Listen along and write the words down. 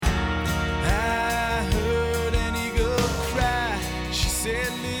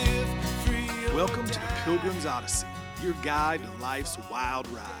Pilgrim's Odyssey, your guide to life's wild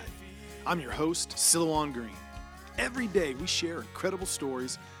ride. I'm your host, Silouan Green. Every day we share incredible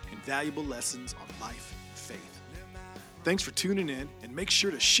stories and valuable lessons on life and faith. Thanks for tuning in, and make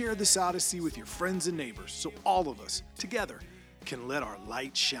sure to share this Odyssey with your friends and neighbors so all of us, together, can let our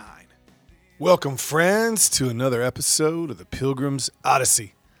light shine. Welcome, friends, to another episode of the Pilgrim's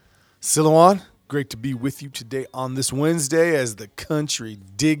Odyssey. Silouan, great to be with you today on this Wednesday as the country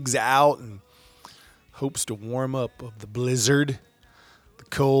digs out and hopes to warm up of the blizzard, the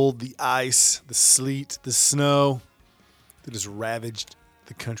cold, the ice, the sleet, the snow that has ravaged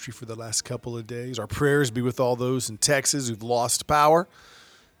the country for the last couple of days. Our prayers be with all those in Texas who've lost power,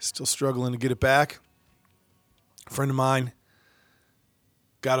 still struggling to get it back. A friend of mine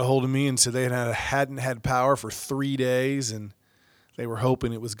got a hold of me and said they hadn't had power for 3 days, and they were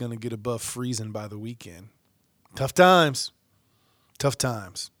hoping it was going to get above freezing by the weekend. Tough times. Tough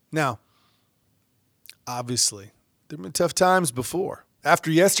times. Now, obviously, there have been tough times before. After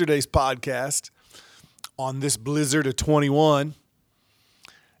yesterday's podcast on this blizzard of 21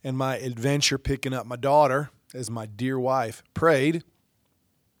 and my adventure picking up my daughter as my dear wife prayed,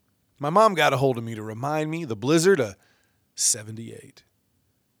 my mom got a hold of me to remind me the blizzard of 78.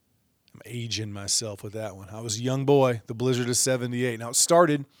 I'm aging myself with that one. I was a young boy, the blizzard of 78. Now, it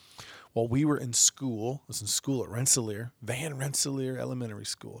started while we were in school. I was in school at Rensselaer Elementary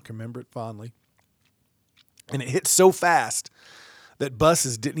School. I can remember it fondly. And it hit so fast that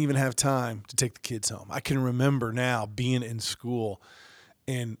buses didn't even have time to take the kids home. I can remember now being in school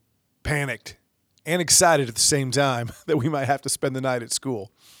and panicked and excited at the same time that we might have to spend the night at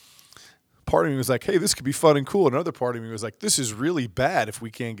school. Part of me was like, hey, this could be fun and cool. Another part of me was like, this is really bad if we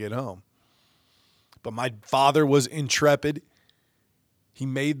can't get home. But my father was intrepid. He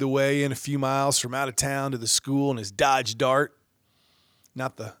made the way in a few miles from out of town to the school in his Dodge Dart,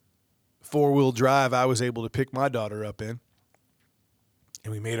 not the four-wheel drive I was able to pick my daughter up in.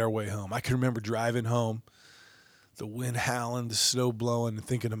 And we made our way home. I can remember driving home, the wind howling, the snow blowing, and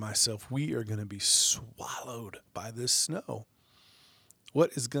thinking to myself, we are going to be swallowed by this snow.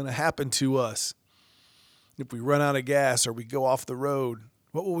 What is going to happen to us if we run out of gas or we go off the road?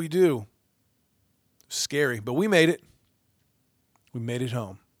 What will we do? Scary, but we made it. We made it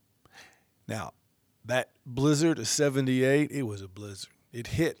home. Now, that blizzard of 78, it was a blizzard. It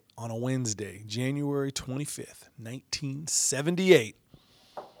hit on a Wednesday, January 25th, 1978,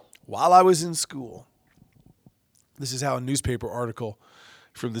 while I was in school. This is how a newspaper article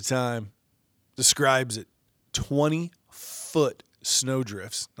from the time describes it. 20-foot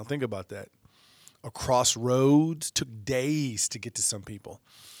snowdrifts. Now think about that. Across roads, took days to get to some people.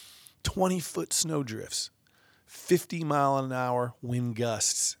 20-foot snowdrifts, 50-mile-an-hour wind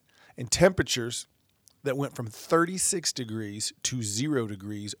gusts, and temperatures that went from 36 degrees to 0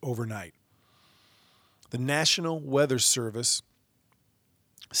 degrees overnight. The National Weather Service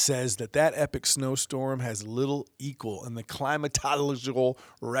says that epic snowstorm has little equal in the climatological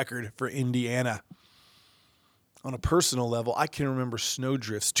record for Indiana. On a personal level, I can remember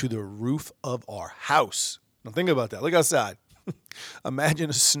snowdrifts to the roof of our house. Now think about that. Look outside. Imagine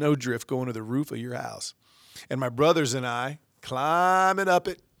a snowdrift going to the roof of your house. And my brothers and I climbing up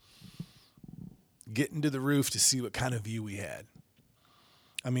it, getting to the roof to see what kind of view we had.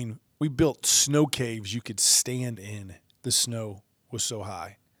 I mean, we built snow caves you could stand in. The snow was so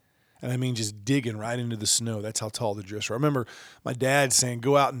high. And I mean, just digging right into the snow. That's how tall the drifts were. I remember my dad saying,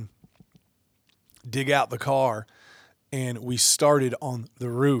 go out and dig out the car. And we started on the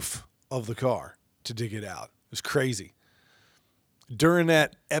roof of the car to dig it out. It was crazy. During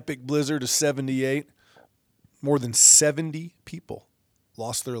that epic blizzard of 78, more than 70 people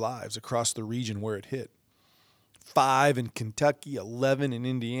lost their lives across the region where it hit. 5 in Kentucky, 11 in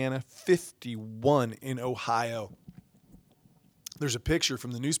Indiana, 51 in Ohio. There's a picture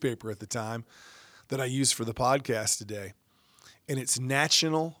from the newspaper at the time that I used for the podcast today, and it's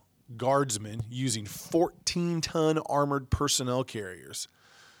National Guardsmen using 14-ton armored personnel carriers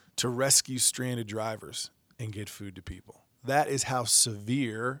to rescue stranded drivers and get food to people. That is how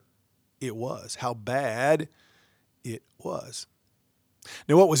severe it was, how bad it was.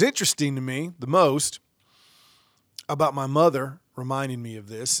 Now, what was interesting to me the most about my mother reminding me of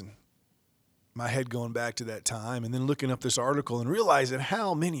this, and my head going back to that time, and then looking up this article and realizing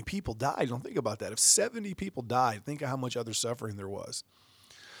how many people died. Don't think about that. If 70 people died, think of how much other suffering there was.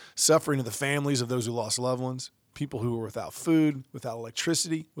 Suffering of the families of those who lost loved ones, people who were without food, without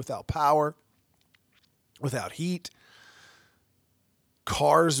electricity, without power, without heat,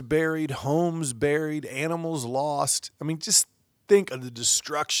 cars buried, homes buried, animals lost. I mean, just think of the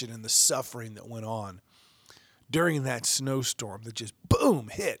destruction and the suffering that went on during that snowstorm that just, boom,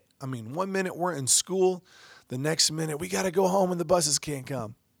 hit I mean, 1 minute we're in school, the next minute we got to go home and the buses can't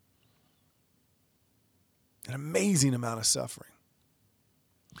come. An amazing amount of suffering.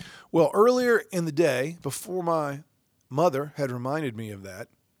 Well, earlier in the day, before my mother had reminded me of that,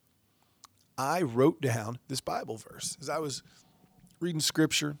 I wrote down this Bible verse as I was reading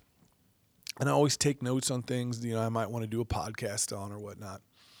scripture, and I always take notes on things, I might want to do a podcast on or whatnot.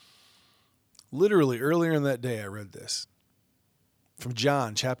 Literally, earlier in that day, I read this from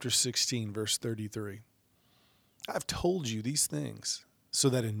John chapter 16, verse 33. I've told you these things so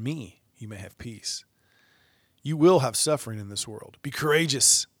that in me you may have peace. You will have suffering in this world. Be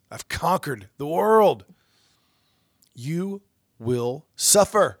courageous. I've conquered the world. You will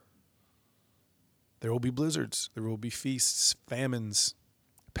suffer. There will be blizzards. There will be feasts, famines,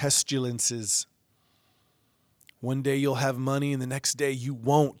 pestilences. One day you'll have money and the next day you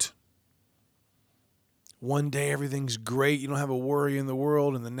won't. One day everything's great. You don't have a worry in the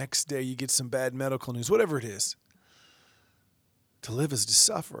world, and the next day you get some bad medical news, whatever it is. To live is to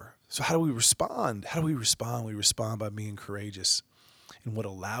suffer. So how do we respond? How do we respond? We respond by being courageous. And what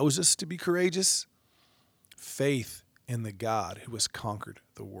allows us to be courageous? Faith in the God who has conquered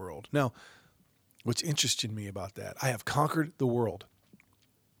the world. Now, what's interesting me about that, I have conquered the world.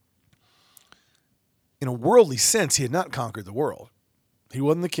 In a worldly sense, he had not conquered the world. He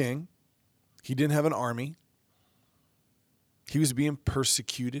wasn't the king. He didn't have an army. He was being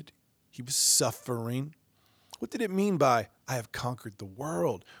persecuted. He was suffering. What did it mean by, I have conquered the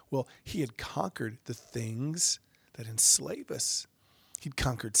world? Well, he had conquered the things that enslave us. He'd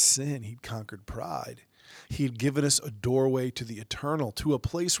conquered sin. He'd conquered pride. He had given us a doorway to the eternal, to a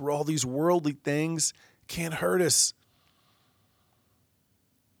place where all these worldly things can't hurt us.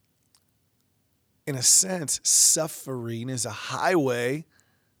 In a sense, suffering is a highway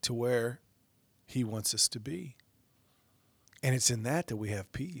to where he wants us to be. And it's in that we have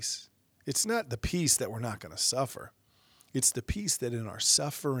peace. It's not the peace that we're not going to suffer. It's the peace that in our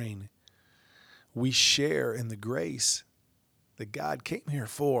suffering, we share in the grace that God came here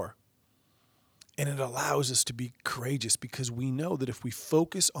for. And it allows us to be courageous because we know that if we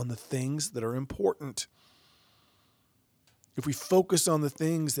focus on the things that are important, if we focus on the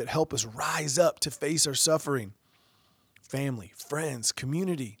things that help us rise up to face our suffering, family, friends,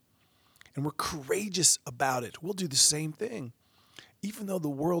 community, and we're courageous about it, we'll do the same thing. Even though the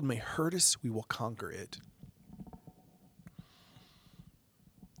world may hurt us, we will conquer it.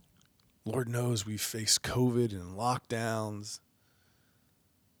 Lord knows we've faced COVID and lockdowns,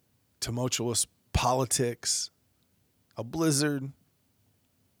 tumultuous politics, a blizzard,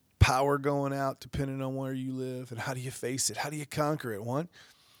 power going out depending on where you live. And how do you face it? How do you conquer it? One,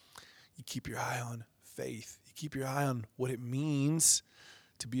 you keep your eye on faith. You keep your eye on what it means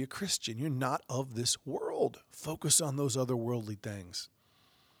to be a Christian. You're not of this world. Focus on those other worldly things.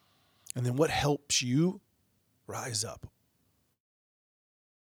 And then what helps you rise up?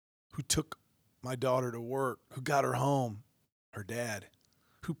 Who took my daughter to work? Who got her home? Her dad.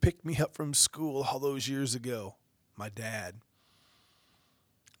 Who picked me up from school all those years ago? My dad.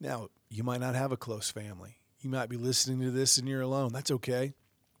 Now, you might not have a close family. You might be listening to this and you're alone. That's okay.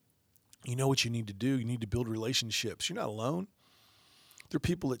 You know what you need to do. You need to build relationships. You're not alone. There are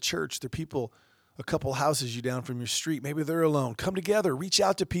people at church. There are people a couple houses you down from your street. Maybe they're alone. Come together. Reach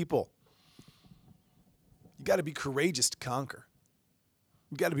out to people. You got to be courageous to conquer.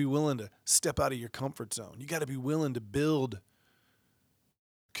 You got to be willing to step out of your comfort zone. You got to be willing to build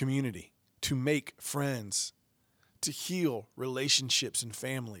community, to make friends, to heal relationships and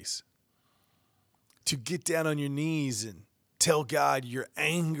families, to get down on your knees and tell God you're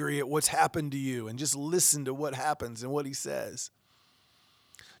angry at what's happened to you and just listen to what happens and what he says.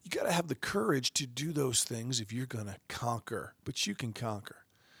 You got to have the courage to do those things if you're going to conquer, but you can conquer.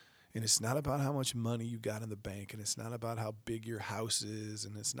 And it's not about how much money you got in the bank, and it's not about how big your house is,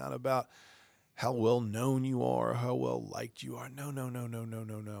 and it's not about how well known you are or how well liked you are.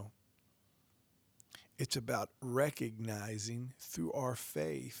 No. It's about recognizing through our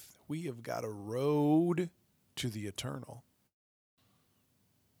faith we have got a road to the eternal.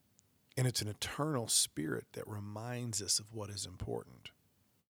 And it's an eternal spirit that reminds us of what is important.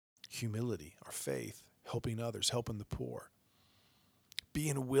 Humility, our faith, helping others, helping the poor.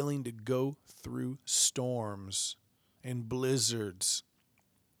 Being willing to go through storms and blizzards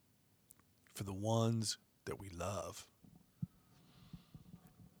for the ones that we love.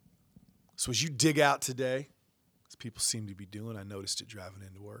 So as you dig out today, as people seem to be doing, I noticed it driving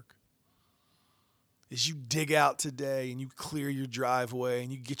into work. As you dig out today and you clear your driveway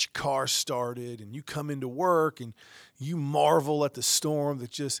and you get your car started and you come into work and you marvel at the storm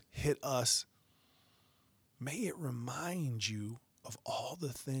that just hit us, may it remind you of all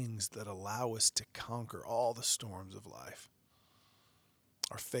the things that allow us to conquer all the storms of life.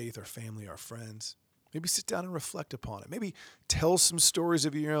 Our faith, our family, our friends. Maybe sit down and reflect upon it. Maybe tell some stories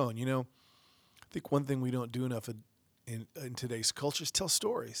of your own. I think one thing we don't do enough in today's culture is tell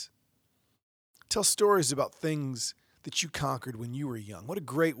stories. Tell stories about things that you conquered when you were young. What a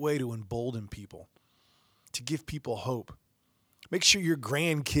great way to embolden people, to give people hope. Make sure your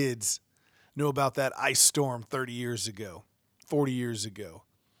grandkids know about that ice storm 30 years ago, 40 years ago.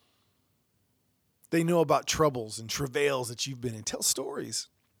 They know about troubles and travails that you've been in. Tell stories.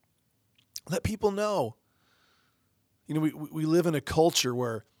 Let people know. We live in a culture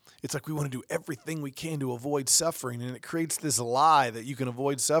where it's like we want to do everything we can to avoid suffering, and it creates this lie that you can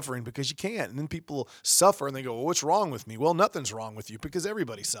avoid suffering because you can't. And then people suffer and they go, well, what's wrong with me? Well, nothing's wrong with you because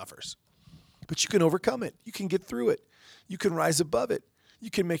everybody suffers. But you can overcome it. You can get through it. You can rise above it. You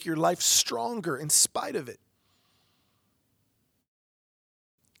can make your life stronger in spite of it.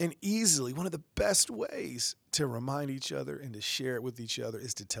 And easily, one of the best ways to remind each other and to share it with each other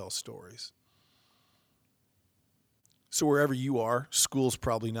is to tell stories. So wherever you are, school's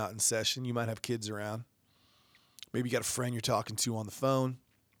probably not in session. You might have kids around. Maybe you got a friend you're talking to on the phone.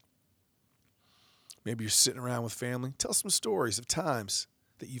 Maybe you're sitting around with family. Tell some stories of times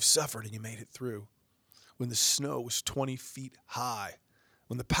that you've suffered and you made it through. When the snow was 20 feet high,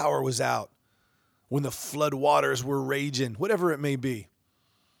 when the power was out, when the flood waters were raging, whatever it may be.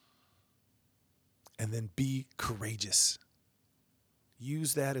 And then be courageous.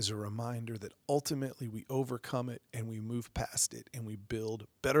 Use that as a reminder that ultimately we overcome it and we move past it and we build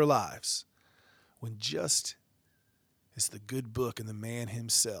better lives when just as the good book and the man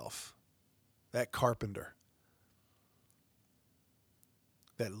himself, that carpenter,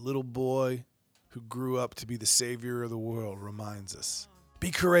 that little boy who grew up to be the savior of the world reminds us.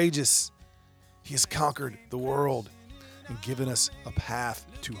 Be courageous. He has conquered the world and given us a path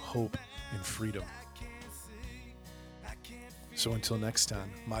to hope and freedom. So until next time,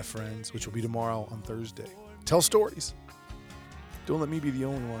 my friends, which will be tomorrow on Thursday, tell stories. Don't let me be the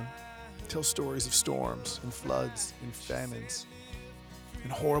only one. Tell stories of storms and floods and famines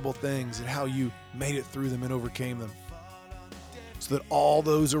and horrible things and how you made it through them and overcame them, so that all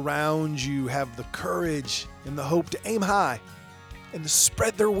those around you have the courage and the hope to aim high and to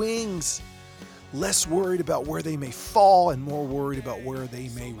spread their wings, less worried about where they may fall and more worried about where they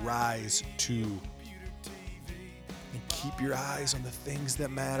may rise to. Keep your eyes on the things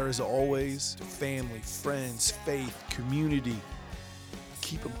that matter as always. Family, friends, faith, community.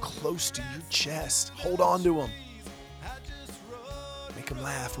 Keep them close to your chest. Hold on to them. Make them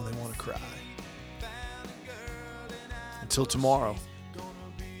laugh when they want to cry. Until tomorrow,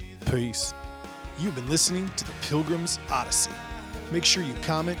 peace. You've been listening to the Pilgrim's Odyssey. Make sure you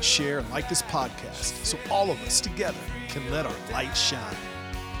comment, share, and like this podcast so all of us together can let our light shine.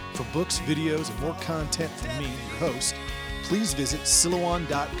 For books, videos, and more content from me, your host, please visit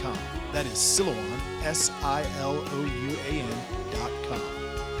Silouan.com. That is Silouan, Silouan.com.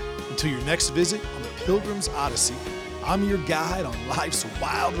 Until your next visit on the Pilgrim's Odyssey, I'm your guide on life's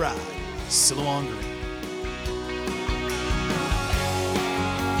wild ride, Silouan Green.